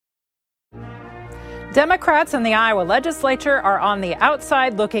Democrats in the Iowa legislature are on the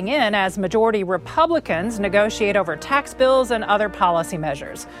outside looking in as majority Republicans negotiate over tax bills and other policy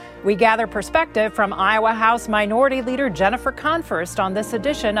measures. We gather perspective from Iowa House Minority Leader Jennifer Konfrst on this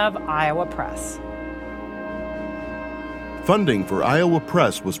edition of Iowa Press. Funding for Iowa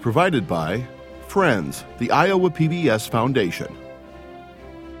Press was provided by Friends, the Iowa PBS Foundation,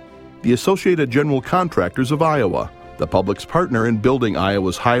 the Associated General Contractors of Iowa, the public's partner in building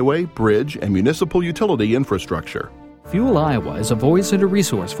Iowa's highway, bridge, and municipal utility infrastructure. Fuel Iowa is a voice and a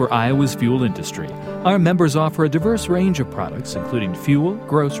resource for Iowa's fuel industry. Our members offer a diverse range of products, including fuel,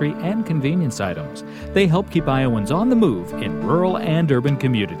 grocery, and convenience items. They help keep Iowans on the move in rural and urban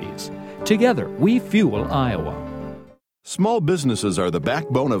communities. Together, we fuel Iowa. Small businesses are the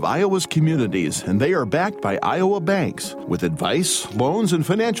backbone of Iowa's communities, and they are backed by Iowa banks. With advice, loans, and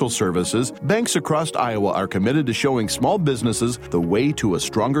financial services, banks across Iowa are committed to showing small businesses the way to a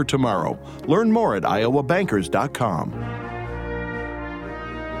stronger tomorrow. Learn more at iowabankers.com.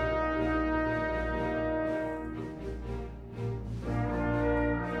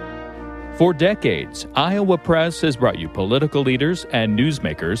 For decades, Iowa Press has brought you political leaders and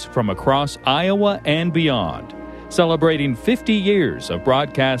newsmakers from across Iowa and beyond. Celebrating 50 years of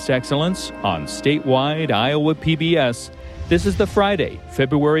broadcast excellence on statewide Iowa PBS, this is the Friday,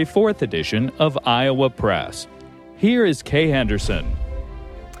 February 4th edition of Iowa Press. Here is Kay Henderson.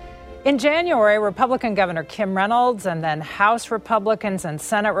 In January, Republican Governor Kim Reynolds and then House Republicans and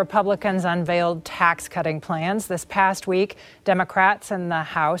Senate Republicans unveiled tax-cutting plans. This past week, Democrats in the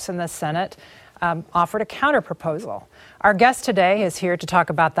House and the Senate offered a counterproposal. Our guest today is here to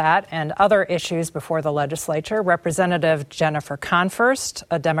talk about that and other issues before the legislature. Representative Jennifer Konfrst,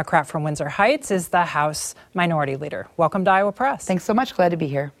 a Democrat from Windsor Heights, is the House Minority Leader. Welcome to Iowa Press. Thanks so much. Glad to be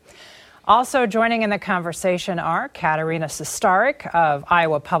here. Also joining in the conversation are Katarina Sestarik of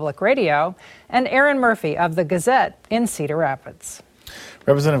Iowa Public Radio and Aaron Murphy of the Gazette in Cedar Rapids.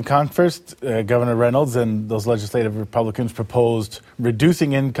 Representative Konfrst, Governor Reynolds and those legislative Republicans proposed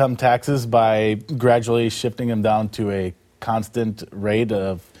reducing income taxes by gradually shifting them down to a constant rate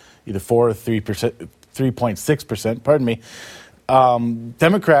of either 4 or 3%, 3.6%, pardon me.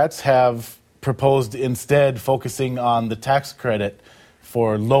 Democrats have proposed instead focusing on the tax credit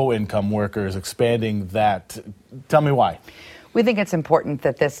for low-income workers, expanding that. Tell me why. We think it's important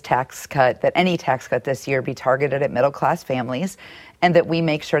that this tax cut, that any tax cut this year be targeted at middle-class families, and that we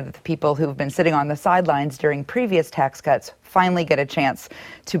make sure that the people who've been sitting on the sidelines during previous tax cuts finally get a chance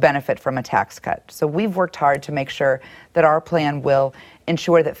to benefit from a tax cut. So we've worked hard to make sure that our plan will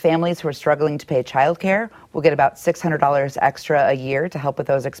ensure that families who are struggling to pay childcare will get about $600 extra a year to help with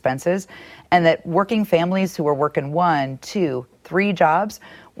those expenses, and that working families who are working 1, 2, 3 jobs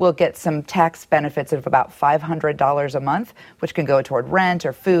will get some tax benefits of about $500 a month, which can go toward rent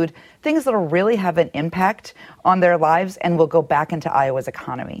or food, things that will really have an impact on their lives and will go back into Iowa's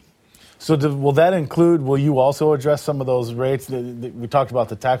economy. So will that include, will you also address some of those rates? We talked about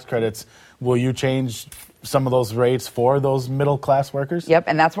the tax credits. Will you change some of those rates for those middle-class workers? Yep,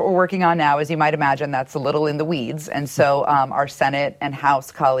 and that's what we're working on now. As you might imagine, that's a little in the weeds. And so our Senate and House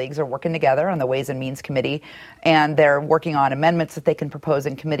colleagues are working together on the Ways and Means Committee, and they're working on amendments that they can propose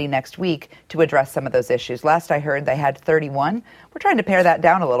in committee next week to address some of those issues. Last I heard, they had 31. We're trying to pare that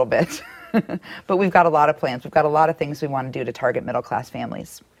down a little bit. But we've got a lot of plans. We've got a lot of things we want to do to target middle-class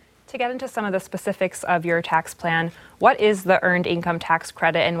families. To get into some of the specifics of your tax plan, what is the earned income tax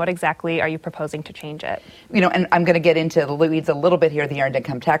credit and what exactly are you proposing to change it? You know, and I'm going to get into the weeds a little bit here. The earned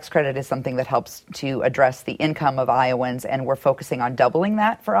income tax credit is something that helps to address the income of Iowans, and we're focusing on doubling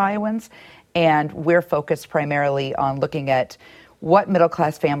that for Iowans. And we're focused primarily on looking at what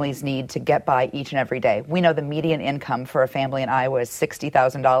middle-class families need to get by each and every day. We know the median income for a family in Iowa is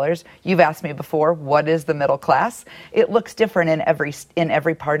 $60,000. You've asked me before, what is the middle class? It looks different in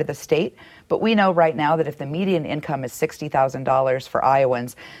every part of the state, but we know right now that if the median income is $60,000 for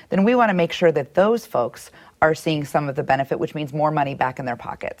Iowans, then we want to make sure that those folks are seeing some of the benefit, which means more money back in their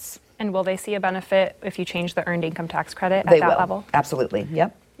pockets. And will they see a benefit if you change the earned income tax credit at that level? Absolutely,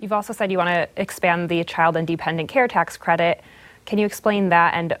 yep. You've also said you want to expand the child and dependent care tax credit. Can you explain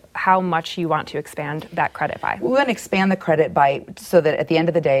that and how much you want to expand that credit by? We want to expand the credit by so that at the end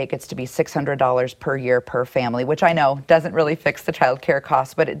of the day, it gets to be $600 per year per family, which I know doesn't really fix the child care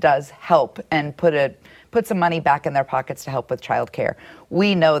costs, but it does help and put some money back in their pockets to help with child care.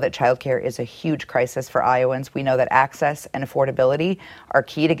 We know that child care is a huge crisis for Iowans. We know that access and affordability are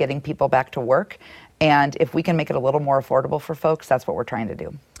key to getting people back to work. And if we can make it a little more affordable for folks, that's what we're trying to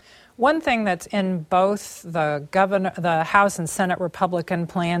do. One thing that's in both the House and Senate Republican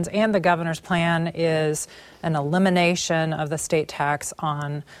plans and the governor's plan is an elimination of the state tax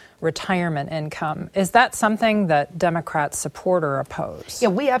on retirement income. Is that something that Democrats support or oppose? Yeah,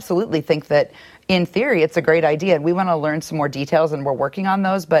 we absolutely think that in theory, it's a great idea, and we want to learn some more details, and we're working on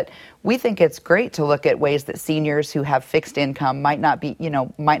those. But we think it's great to look at ways that seniors who have fixed income might not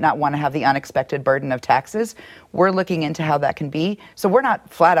want to have the unexpected burden of taxes. We're looking into how that can be. So we're not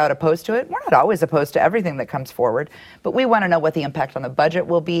flat out opposed to it. We're not always opposed to everything that comes forward, but we want to know what the impact on the budget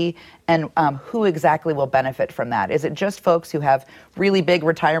will be and who exactly will benefit from that. Is it just folks who have really big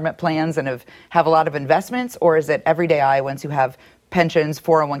retirement plans and have a lot of investments, or is it everyday Iowans who have pensions,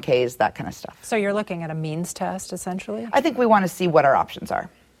 401ks, that kind of stuff? So you're looking at a means test, essentially? I think we want to see what our options are.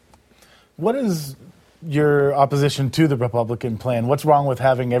 What is your opposition to the Republican plan? What's wrong with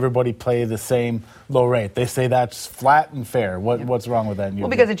having everybody pay the same low rate? They say that's flat and fair. What's wrong with that? Well,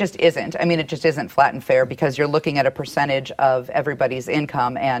 because it just isn't. I mean, it just isn't flat and fair because you're looking at a percentage of everybody's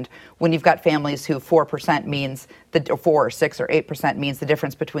income. And when you've got families who 4% means, 4 or 6 or 8% means the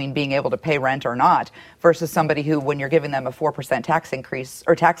difference between being able to pay rent or not versus somebody who, when you're giving them a 4% tax increase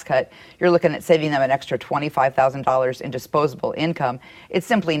or tax cut, you're looking at saving them an extra $25,000 in disposable income. It's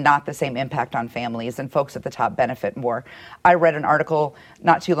simply not the same impact on families, and folks at the top benefit more. I read an article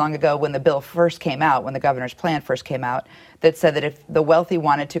not too long ago when the bill first came out, when the governor's plan first came out, that said that if the wealthy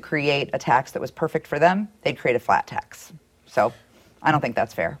wanted to create a tax that was perfect for them, they'd create a flat tax. So I don't think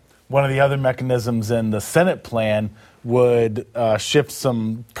that's fair. One of the other mechanisms in the Senate plan would shift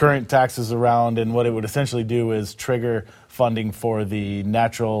some current taxes around, and what it would essentially do is trigger funding for the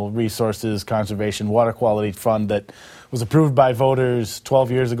Natural Resources Conservation Water Quality Fund that was approved by voters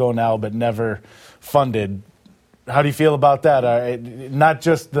 12 years ago now, but never funded. How do you feel about that? Not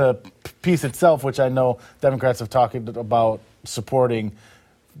just the piece itself, which I know Democrats have talked about supporting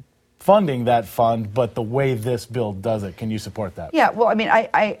funding that fund, but the way this bill does it. Can you support that? Yeah, well, I mean,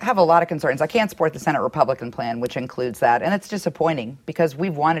 I have a lot of concerns. I can't support the Senate Republican plan, which includes that, and it's disappointing because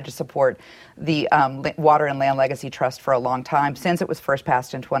we've wanted to support the Water and Land Legacy Trust for a long time. Since it was first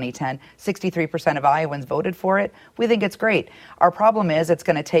passed in 2010, 63% of Iowans voted for it. We think it's great. Our problem is it's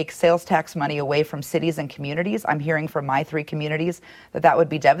going to take sales tax money away from cities and communities. I'm hearing from my 3 communities that would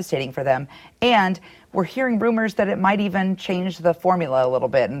be devastating for them. And we're hearing rumors that it might even change the formula a little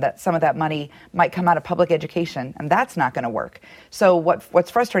bit and that some of that money might come out of public education, and that's not going to work. So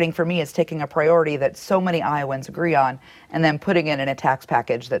what's frustrating for me is taking a priority that so many Iowans agree on and then putting it in a tax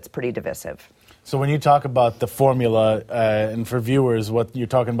package that's pretty divisive. So when you talk about the formula, and for viewers, what you're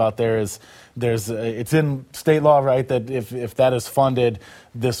talking about there is it's in state law, right, that if that is funded,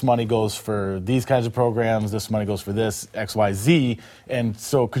 this money goes for these kinds of programs, this money goes for this, X, Y, Z. And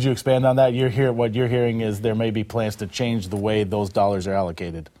so could you expand on that? What you're hearing is there may be plans to change the way those dollars are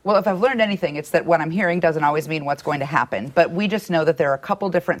allocated. Well, if I've learned anything, it's that what I'm hearing doesn't always mean what's going to happen. But we just know that there are a couple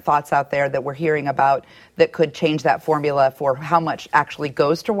different thoughts out there that we're hearing about that could change that formula for how much actually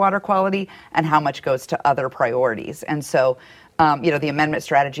goes to water quality and how much goes to other priorities. And so, the amendment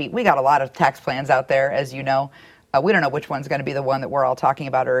strategy, we got a lot of tax plans out there, as you know. We don't know which one's going to be the one that we're all talking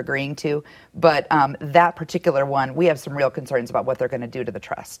about or agreeing to. But that particular one, we have some real concerns about what they're going to do to the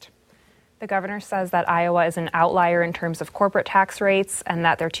trust. The governor says that Iowa is an outlier in terms of corporate tax rates and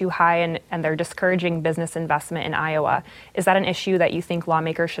that they're too high and they're discouraging business investment in Iowa. Is that an issue that you think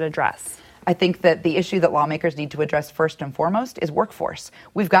lawmakers should address? I think that the issue that lawmakers need to address first and foremost is workforce.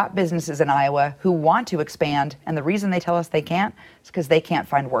 We've got businesses in Iowa who want to expand, and the reason they tell us they can't is because they can't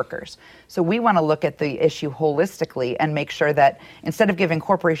find workers. So we want to look at the issue holistically and make sure that instead of giving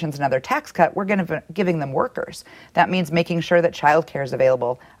corporations another tax cut, we're going to be giving them workers. That means making sure that childcare is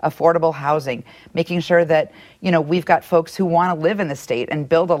available, affordable housing, making sure that, we've got folks who want to live in the state and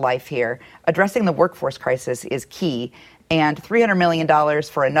build a life here. Addressing the workforce crisis is key. And $300 million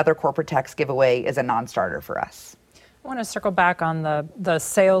for another corporate tax giveaway is a non-starter for us. I want to circle back on the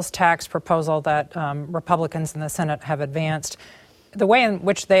sales tax proposal that Republicans in the Senate have advanced. The way in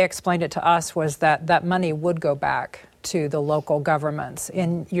which they explained it to us was that money would go back to the local governments.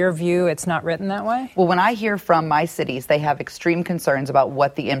 In your view, it's not written that way? Well, when I hear from my cities, they have extreme concerns about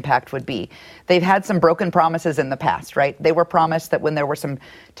what the impact would be. They've had some broken promises in the past, right? They were promised that when there were some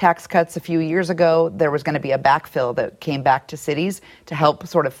tax cuts a few years ago, there was going to be a backfill that came back to cities to help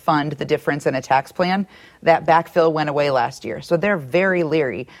sort of fund the difference in a tax plan. That backfill went away last year. So they're very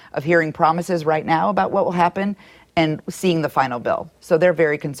leery of hearing promises right now about what will happen and seeing the final bill. So they're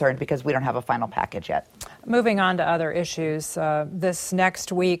very concerned because we don't have a final package yet. Moving on to other issues, this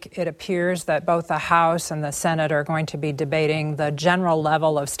next week it appears that both the House and the Senate are going to be debating the general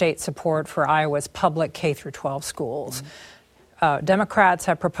level of state support for Iowa's public K-12 schools. Democrats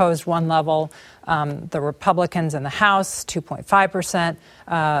have proposed one level, the Republicans in the House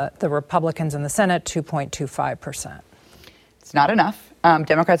 2.5%, the Republicans in the Senate 2.25%. It's not enough.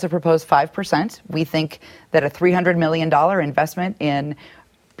 Democrats have proposed 5%. We think that a $300 million investment in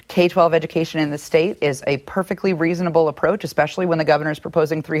K-12 education in the state is a perfectly reasonable approach, especially when the governor is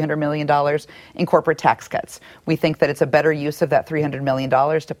proposing $300 million in corporate tax cuts. We think that it's a better use of that $300 million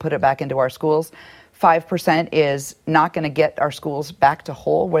to put it back into our schools. 5% is not going to get our schools back to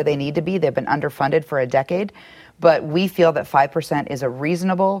whole where they need to be. They've been underfunded for a decade. But we feel that 5% is a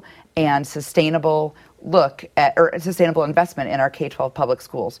reasonable and sustainable a sustainable investment in our K-12 public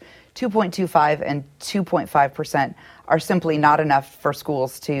schools. 2.25 and 2.5% are simply not enough for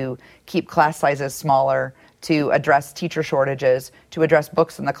schools to keep class sizes smaller, to address teacher shortages, to address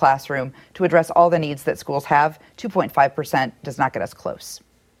books in the classroom, to address all the needs that schools have. 2.5% does not get us close.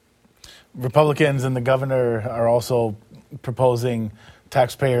 Republicans and the governor are also proposing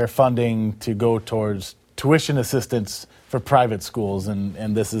taxpayer funding to go towards tuition assistance for private schools,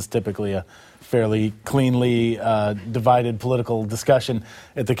 and this is typically a fairly cleanly divided political discussion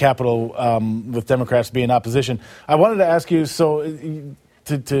at the Capitol with Democrats being opposition. I wanted to ask you,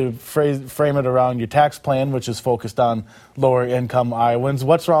 to frame it around your tax plan, which is focused on lower income Iowans,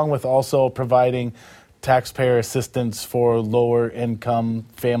 what's wrong with also providing taxpayer assistance for lower income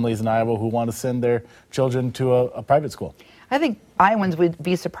families in Iowa who want to send their children to a private school? I think Iowans would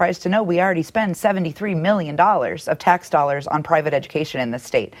be surprised to know we already spend $73 million of tax dollars on private education in the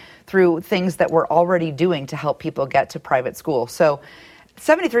state through things that we're already doing to help people get to private school. So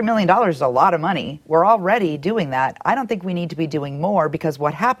 $73 million is a lot of money. We're already doing that. I don't think we need to be doing more, because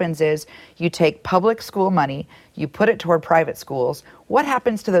what happens is you take public school money, you put it toward private schools. What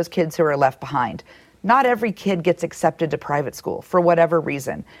happens to those kids who are left behind? Not every kid gets accepted to private school for whatever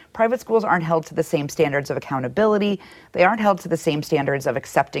reason. Private schools aren't held to the same standards of accountability. They aren't held to the same standards of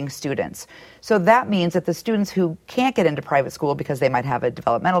accepting students. So that means that the students who can't get into private school because they might have a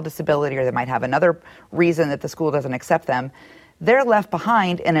developmental disability or they might have another reason that the school doesn't accept them, they're left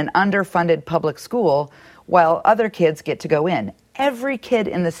behind in an underfunded public school while other kids get to go in. Every kid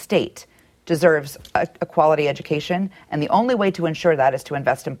in the state deserves a quality education, and the only way to ensure that is to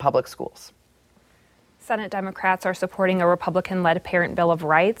invest in public schools. Senate Democrats are supporting a Republican-led Parent Bill of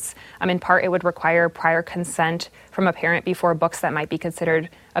Rights. In part, it would require prior consent from a parent before books that might be considered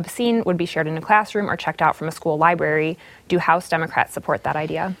obscene would be shared in a classroom or checked out from a school library. Do House Democrats support that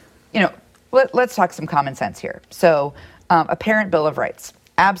idea? Let's talk some common sense here. So a Parent Bill of Rights.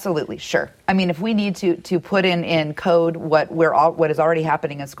 Absolutely, sure. If we need to put in code what is already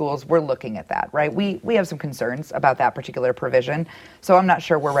happening in schools, we're looking at that, right? We have some concerns about that particular provision, so I'm not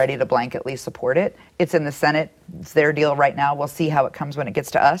sure we're ready to blanketly support it. It's in the Senate. It's their deal right now. We'll see how it comes when it gets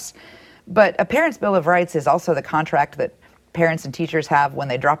to us. But a Parent's Bill of Rights is also the contract that parents and teachers have when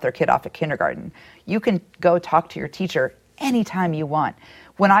they drop their kid off at kindergarten. You can go talk to your teacher anytime you want.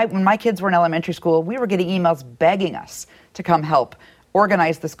 When my kids were in elementary school, we were getting emails begging us to come help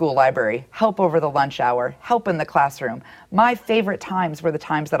organize the school library, help over the lunch hour, help in the classroom. My favorite times were the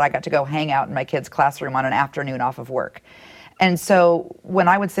times that I got to go hang out in my kid's classroom on an afternoon off of work. And so when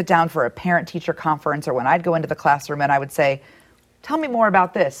I would sit down for a parent-teacher conference, or when I'd go into the classroom and I would say, tell me more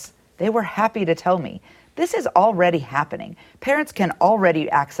about this, they were happy to tell me. This is already happening. Parents can already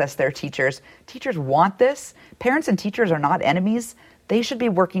access their teachers. Teachers want this. Parents and teachers are not enemies. They should be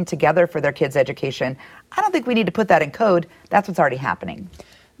working together for their kids' education. I don't think we need to put that in code. That's what's already happening.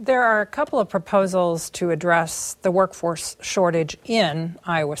 There are a couple of proposals to address the workforce shortage in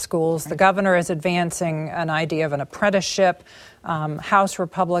Iowa schools. The governor is advancing an idea of an apprenticeship. House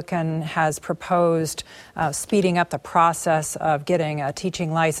Republican has proposed speeding up the process of getting a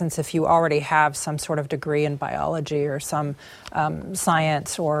teaching license if you already have some sort of degree in biology or some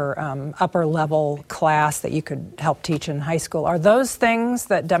science or upper level class that you could help teach in high school. Are those things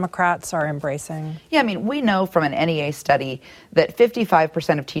that Democrats are embracing? Yeah, we know from an NEA study that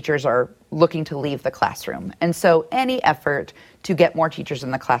 55% of teachers are looking to leave the classroom. And so any effort to get more teachers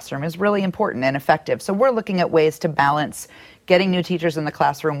in the classroom is really important and effective. So we're looking at ways to balance getting new teachers in the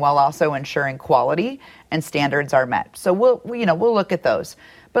classroom while also ensuring quality and standards are met. So we'll look at those.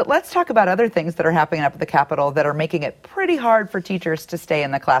 But let's talk about other things that are happening up at the Capitol that are making it pretty hard for teachers to stay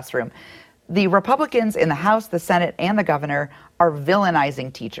in the classroom. The Republicans in the House, the Senate, and the governor are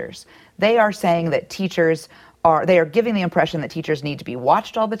villainizing teachers. They are saying that they are giving the impression that teachers need to be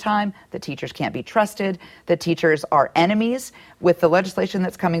watched all the time, that teachers can't be trusted, that teachers are enemies with the legislation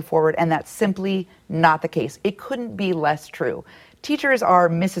that's coming forward, and that's simply not the case. It couldn't be less true. Teachers are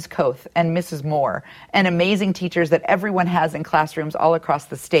Mrs. Koth and Mrs. Moore, and amazing teachers that everyone has in classrooms all across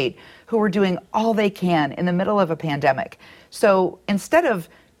the state who are doing all they can in the middle of a pandemic. So instead of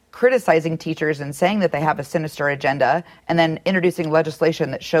criticizing teachers and saying that they have a sinister agenda and then introducing legislation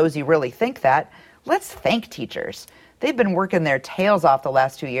that shows you really think that, let's thank teachers. They've been working their tails off the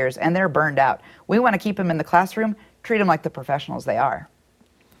last 2 years, and they're burned out. We want to keep them in the classroom, treat them like the professionals they are.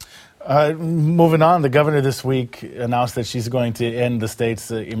 Moving on, the governor this week announced that she's going to end the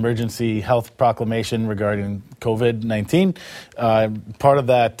state's emergency health proclamation regarding COVID-19. Part of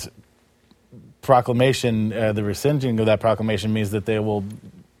that proclamation, the rescinding of that proclamation, means that they will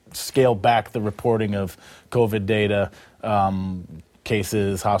scale back the reporting of COVID data,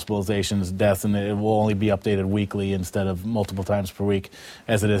 cases, hospitalizations, deaths, and it will only be updated weekly instead of multiple times per week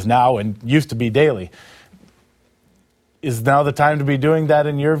as it is now and used to be daily. Is now the time to be doing that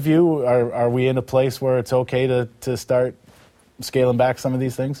in your view? Are we in a place where it's okay to start scaling back some of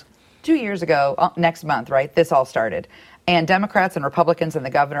these things? 2 years ago, next month, right, this all started. And Democrats and Republicans and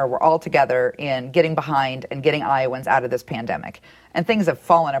the governor were all together in getting behind and getting Iowans out of this pandemic. And things have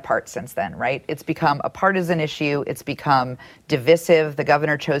fallen apart since then, right? It's become a partisan issue. It's become divisive. The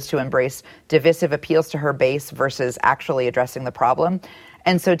governor chose to embrace divisive appeals to her base versus actually addressing the problem.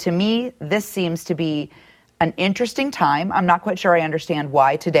 And so to me, this seems to be an interesting time. I'm not quite sure I understand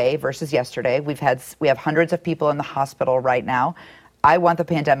why today versus yesterday. We have hundreds of people in the hospital right now. I want the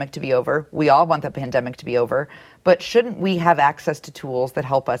pandemic to be over. We all want the pandemic to be over. But shouldn't we have access to tools that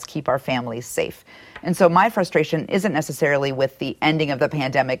help us keep our families safe? And so my frustration isn't necessarily with the ending of the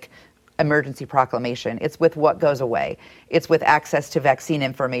pandemic emergency proclamation. It's with what goes away. It's with access to vaccine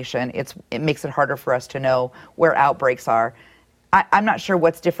information. It makes it harder for us to know where outbreaks are. I'm not sure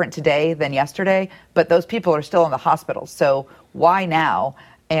what's different today than yesterday, but those people are still in the hospital. So why now?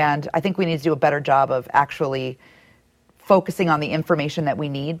 And I think we need to do a better job of actually focusing on the information that we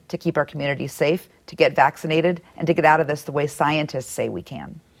need to keep our communities safe, to get vaccinated, and to get out of this the way scientists say we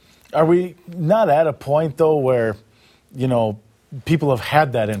can. Are we not at a point, though, where, people have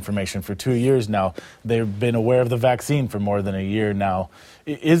had that information for 2 years now? They've been aware of the vaccine for more than a year now.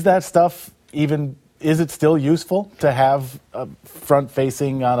 Is that stuff is it still useful to have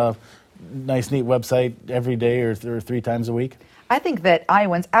front-facing on a nice, neat website every day or 3 times a week? I think that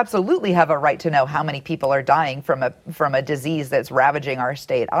Iowans absolutely have a right to know how many people are dying from a disease that's ravaging our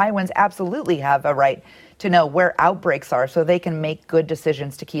state. Iowans absolutely have a right to know where outbreaks are so they can make good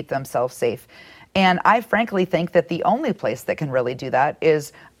decisions to keep themselves safe. And I frankly think that the only place that can really do that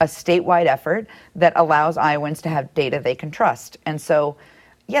is a statewide effort that allows Iowans to have data they can trust. And so,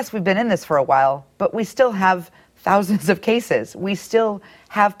 yes, we've been in this for a while, but we still have thousands of cases. We still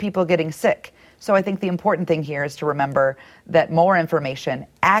have people getting sick. So I think the important thing here is to remember that more information,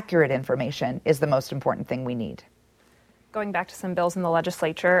 accurate information, is the most important thing we need. Going back to some bills in the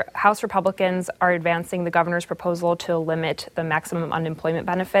legislature, House Republicans are advancing the governor's proposal to limit the maximum unemployment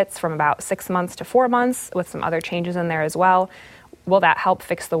benefits from about 6 months to 4 months, with some other changes in there as well. Will that help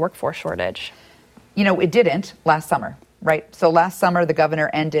fix the workforce shortage? It didn't last summer. Right. So last summer, the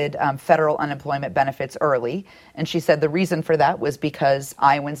governor ended federal unemployment benefits early. And she said the reason for that was because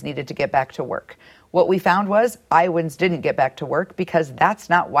Iowans needed to get back to work. What we found was Iowans didn't get back to work because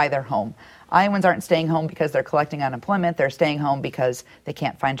that's not why they're home. Iowans aren't staying home because they're collecting unemployment. They're staying home because they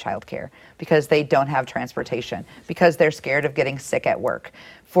can't find childcare, because they don't have transportation, because they're scared of getting sick at work,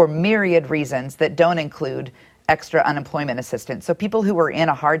 for myriad reasons that don't include extra unemployment assistance. So people who were in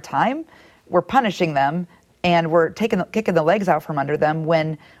a hard time, we're punishing them and we're kicking the legs out from under them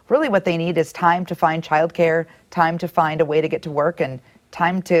when really what they need is time to find childcare, time to find a way to get to work, and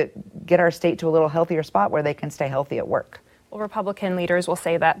time to get our state to a little healthier spot where they can stay healthy at work. Well, Republican leaders will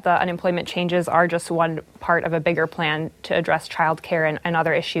say that the unemployment changes are just one part of a bigger plan to address childcare and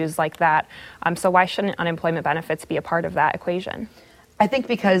other issues like that. So why shouldn't unemployment benefits be a part of that equation? I think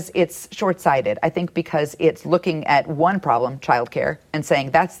because it's short-sighted. I think because it's looking at one problem, childcare, and saying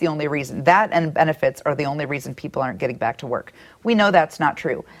that's the only reason. That and benefits are the only reason people aren't getting back to work. We know that's not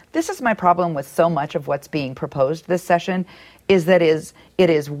true. This is my problem with so much of what's being proposed this session, is that it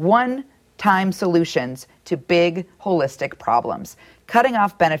is one-time solutions to big, holistic problems. Cutting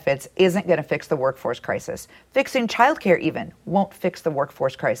off benefits isn't going to fix the workforce crisis. Fixing childcare even won't fix the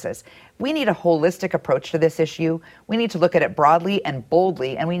workforce crisis. We need a holistic approach to this issue. We need to look at it broadly and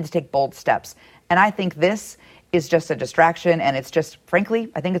boldly, and we need to take bold steps. And I think this is just a distraction, and it's just, frankly,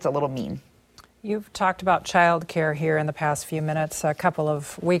 I think it's a little mean. You've talked about child care here in the past few minutes. A couple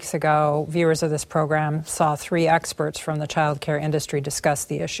of weeks ago, viewers of this program saw 3 experts from the child care industry discuss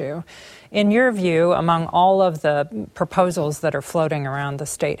the issue. In your view, among all of the proposals that are floating around the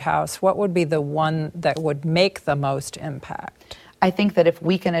State House, what would be the one that would make the most impact? I think that if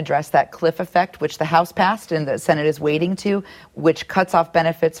we can address that cliff effect, which the House passed and the Senate is waiting to, which cuts off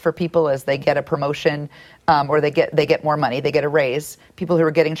benefits for people as they get a promotion or they get more money, they get a raise. People who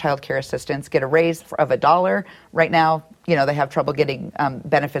are getting child care assistance get a raise of $1. Right now, they have trouble getting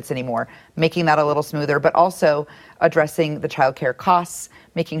benefits anymore, making that a little smoother, but also addressing the child care costs,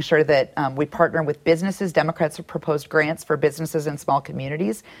 making sure that we partner with businesses. Democrats have proposed grants for businesses in small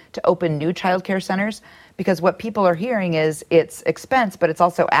communities to open new child care centers, because what people are hearing is it's expense, but it's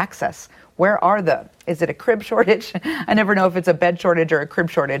also access. Where is it a crib shortage? I never know if it's a bed shortage or a crib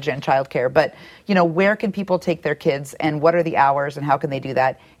shortage in childcare, but where can people take their kids and what are the hours and how can they do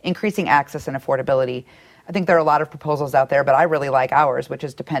that? Increasing access and affordability. I think there are a lot of proposals out there, but I really like ours, which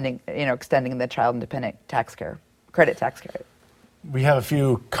is extending the child independent credit tax credit. We have a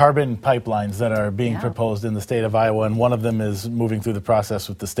few carbon pipelines that are being proposed in the state of Iowa, and one of them is moving through the process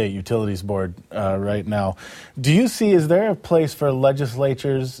with the State Utilities Board right now. Is there a place for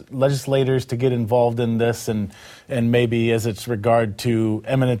legislators to get involved in this, and maybe as it's regard to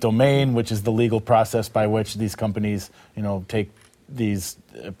eminent domain, which is the legal process by which these companies, take these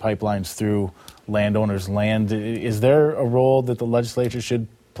pipelines through landowners' land? Is there a role that the legislature should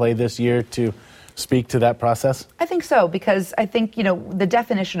play this year to speak to that process? I think so, because I think, the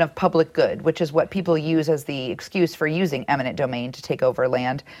definition of public good, which is what people use as the excuse for using eminent domain to take over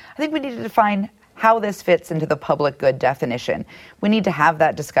land, I think we need to define how this fits into the public good definition. We need to have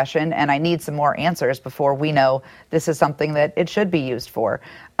that discussion, and I need some more answers before we know this is something that it should be used for.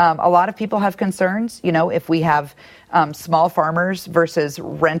 A lot of people have concerns, if we have small farmers versus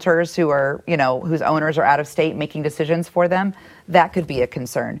renters who are, whose owners are out of state making decisions for them, that could be a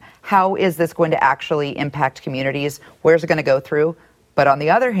concern. How is this going to actually impact communities? Where's it going to go through? But on the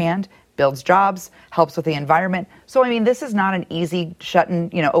other hand, builds jobs, helps with the environment. So, this is not an easy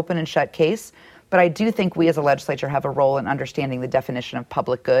open and shut case. But I do think we as a legislature have a role in understanding the definition of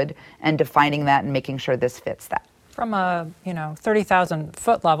public good and defining that and making sure this fits that. From a 30,000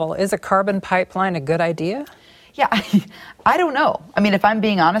 foot level, is a carbon pipeline a good idea? Yeah, I don't know. If I'm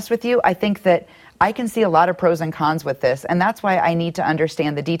being honest with you, I think that I can see a lot of pros and cons with this, and that's why I need to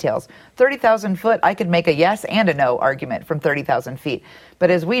understand the details. 30,000 foot, I could make a yes and a no argument from 30,000 feet. But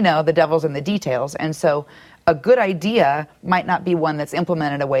as we know, the devil's in the details, and so a good idea might not be one that's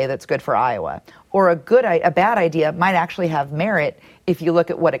implemented in a way that's good for Iowa. Or a bad idea might actually have merit if you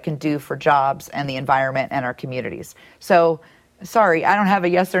look at what it can do for jobs and the environment and our communities. So, sorry, I don't have a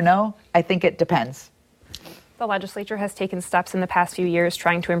yes or no. I think it depends. The legislature has taken steps in the past few years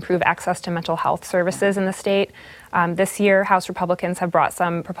trying to improve access to mental health services in the state. This year, House Republicans have brought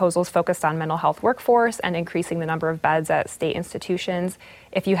some proposals focused on mental health workforce and increasing the number of beds at state institutions.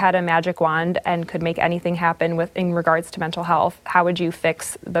 If you had a magic wand and could make anything happen in regards to mental health, how would you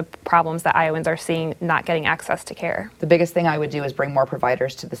fix the problems that Iowans are seeing not getting access to care? The biggest thing I would do is bring more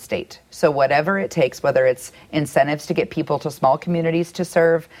providers to the state. So whatever it takes, whether it's incentives to get people to small communities to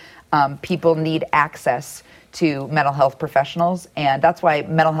serve, people need access to mental health professionals, and that's why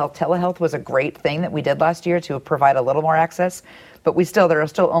mental health telehealth was a great thing that we did last year to provide a little more access. But there are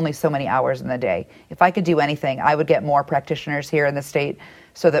still only so many hours in the day. If I could do anything, I would get more practitioners here in the state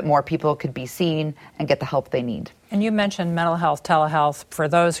so that more people could be seen and get the help they need. And you mentioned mental health telehealth. For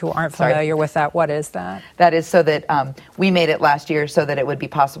those who aren't familiar with that, what is that? That is so that we made it last year so that it would be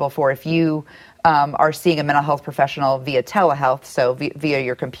possible for, if you are seeing a mental health professional via telehealth, so via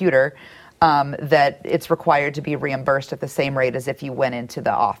your computer, that it's required to be reimbursed at the same rate as if you went into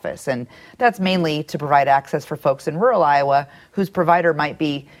the office. And that's mainly to provide access for folks in rural Iowa whose provider might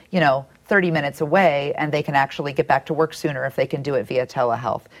be, 30 minutes away, and they can actually get back to work sooner if they can do it via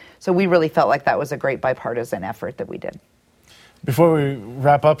telehealth. So we really felt like that was a great bipartisan effort that we did. Before we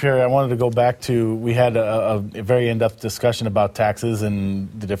wrap up here, I wanted to go back to, we had a very in-depth discussion about taxes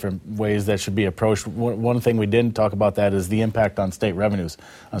and the different ways that should be approached. One thing we didn't talk about that is the impact on state revenues,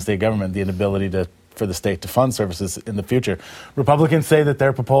 on state government, the inability for the state to fund services in the future. Republicans say that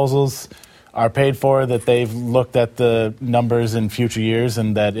their proposals are paid for, that they've looked at the numbers in future years,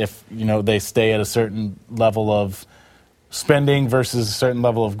 and that if they stay at a certain level of spending versus a certain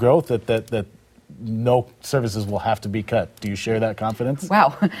level of growth, that no services will have to be cut. Do you share that confidence?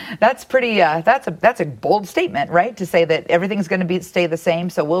 Wow, that's pretty. That's a bold statement, right? To say that everything's going to stay the same,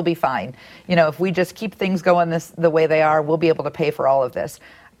 so we'll be fine. If we just keep things going the way they are, we'll be able to pay for all of this.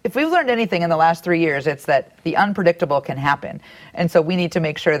 If we've learned anything in the last 3 years, it's that the unpredictable can happen, and so we need to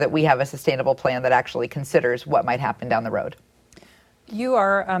make sure that we have a sustainable plan that actually considers what might happen down the road. You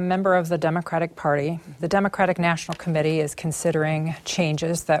are a member of the Democratic Party. The Democratic National Committee is considering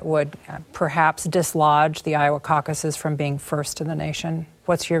changes that would perhaps dislodge the Iowa caucuses from being first in the nation.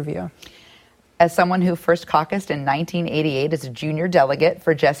 What's your view? As someone who first caucused in 1988 as a junior delegate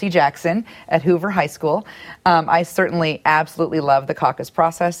for Jesse Jackson at Hoover High School, I certainly absolutely love the caucus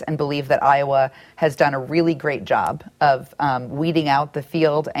process and believe that Iowa has done a really great job of weeding out the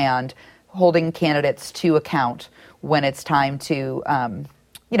field and holding candidates to account when it's time to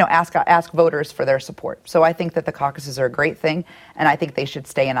ask voters for their support. So I think that the caucuses are a great thing, and I think they should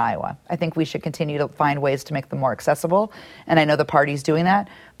stay in Iowa. I think we should continue to find ways to make them more accessible, and I know the party's doing that,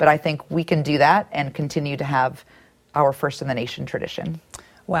 but I think we can do that and continue to have our first in the nation tradition.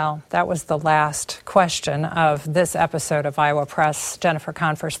 Well, that was the last question of this episode of Iowa Press. Jennifer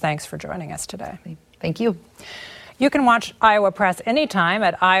Konfrst, thanks for joining us today. Thank you. You can watch Iowa Press anytime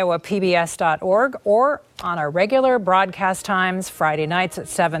at iowapbs.org or on our regular broadcast times, Friday nights at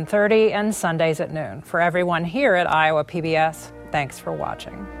 7:30 and Sundays at noon. For everyone here at Iowa PBS, thanks for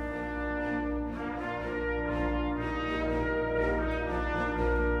watching.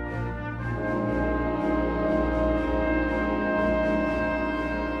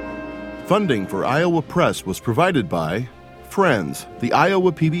 Funding for Iowa Press was provided by Friends, the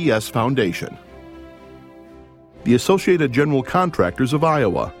Iowa PBS Foundation, the Associated General Contractors of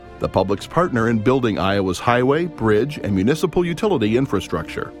Iowa, the public's partner in building Iowa's highway, bridge, and municipal utility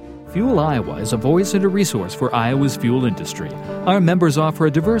infrastructure. Fuel Iowa is a voice and a resource for Iowa's fuel industry. Our members offer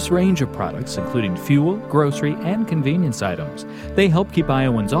a diverse range of products, including fuel, grocery, and convenience items. They help keep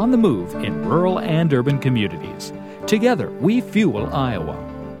Iowans on the move in rural and urban communities. Together, we fuel Iowa.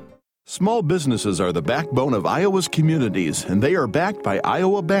 Small businesses are the backbone of Iowa's communities, and they are backed by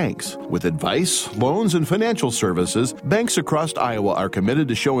Iowa banks. With advice, loans, and financial services, banks across Iowa are committed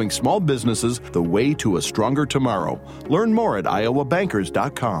to showing small businesses the way to a stronger tomorrow. Learn more at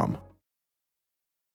iowabankers.com.